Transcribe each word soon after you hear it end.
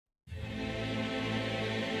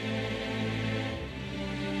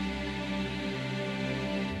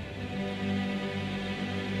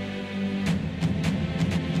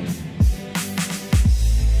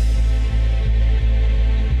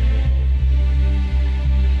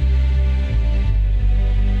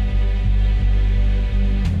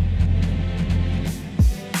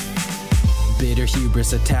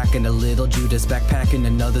Hubris attacking a little Judas, backpacking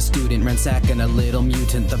another student, ransacking a little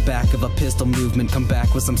mutant. The back of a pistol movement, come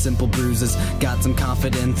back with some simple bruises. Got some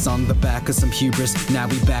confidence on the back of some hubris. Now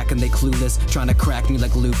we back and they clueless, trying to crack me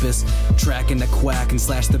like lupus. Tracking a quack and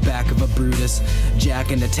slash the back of a Brutus.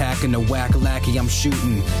 Jacking, attacking a whack lackey, I'm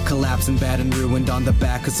shooting. Collapsing bad and ruined on the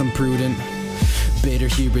back of some prudent. Bitter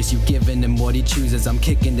hubris, you giving him what he chooses. I'm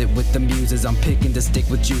kicking it with the muses, I'm picking to stick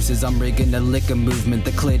with juices. I'm rigging a liquor movement,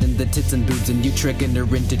 the clit and the tits and boobs. And you tricking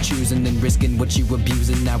her into choosing and risking what you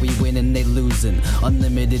abusing. Now we win and they losing,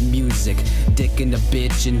 unlimited music. Dicking a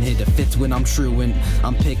bitch and hit a fits when I'm truant.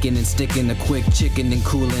 I'm picking and sticking a quick chicken and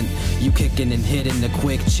coolant. You kicking and hitting a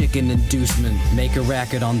quick chicken inducement. Make a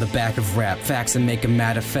racket on the back of rap, facts and make a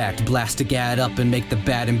matter fact. Blast a gad up and make the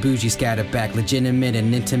bad and bougie scatter back. Legitimate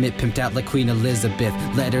and intimate, pimped out like Queen Elizabeth.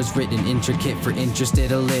 Letters written intricate for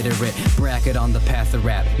interested illiterate. Bracket on the path of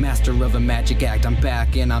rap, master of a magic act. I'm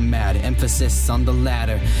back and I'm mad, emphasis on the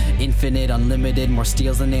latter. Infinite, unlimited, more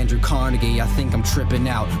steals than Andrew Carnegie. I think I'm tripping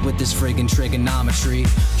out with this friggin' trigonometry.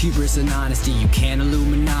 Hubris and honesty, you can't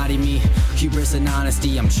Illuminati me. Hubris and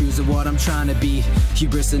honesty, I'm choosing what I'm trying to be.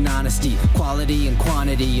 Hubris and honesty, quality and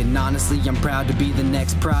quantity. And honestly, I'm proud to be the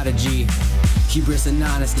next prodigy. Hubris and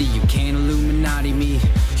honesty, you can't Illuminati me.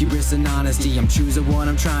 Hubris and honesty, I'm choosing what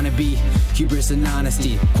I'm trying to be. Hubris and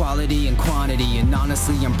honesty, quality and quantity. And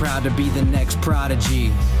honestly, I'm proud to be the next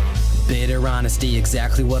prodigy. Bitter honesty,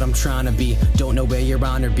 exactly what I'm trying to be. Don't know where your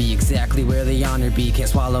honor be, exactly where the honor be. Can't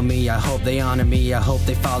swallow me, I hope they honor me, I hope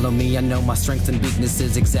they follow me. I know my strengths and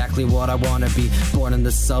weaknesses, exactly what I wanna be. Born in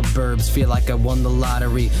the suburbs, feel like I won the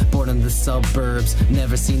lottery. Born in the suburbs,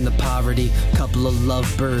 never seen the poverty. Couple of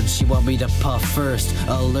lovebirds, she want me to puff first.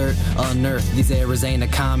 Alert, unearth, these errors ain't a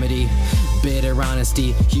comedy. Bitter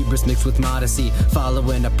honesty, hubris mixed with modesty.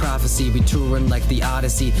 Following a prophecy, we touring like the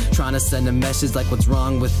Odyssey. Trying to send a message like what's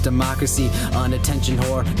wrong with democracy. Unattention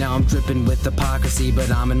whore, now I'm dripping with hypocrisy. But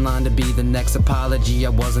I'm in line to be the next apology. I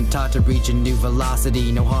wasn't taught to reach a new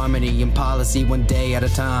velocity. No harmony in policy, one day at a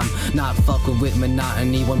time. Not fucking with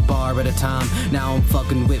monotony, one bar at a time. Now I'm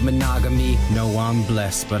fucking with monogamy. Know I'm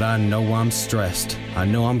blessed, but I know I'm stressed. I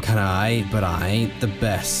know I'm kinda aight, but I ain't the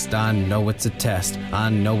best. I know it's a test, I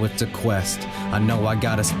know it's a quest. I know I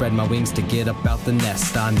gotta spread my wings to get up out the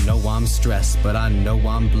nest. I know I'm stressed, but I know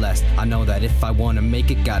I'm blessed. I know that if I wanna make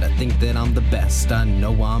it, gotta think that I'm the best. I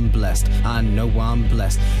know I'm blessed, I know I'm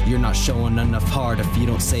blessed. You're not showing enough heart if you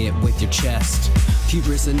don't say it with your chest.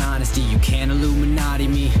 Hubris and honesty, you can't Illuminati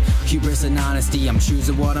me. Hubris and honesty, I'm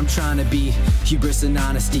choosing what I'm trying to be. Hubris and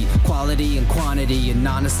honesty, quality and quantity. And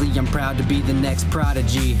honestly, I'm proud to be the next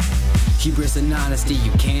prodigy. Hubris and honesty,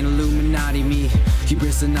 you can't Illuminati me.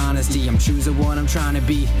 Hubris and honesty, I'm choosing what I'm trying to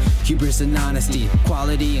be. Hubris and honesty,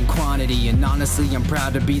 quality and quantity. And honestly, I'm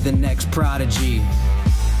proud to be the next prodigy.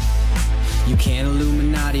 You can't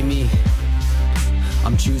Illuminati me.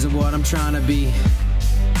 I'm choosing what I'm trying to be.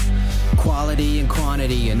 Quality and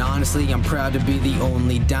quantity. And honestly, I'm proud to be the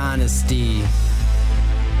only dynasty.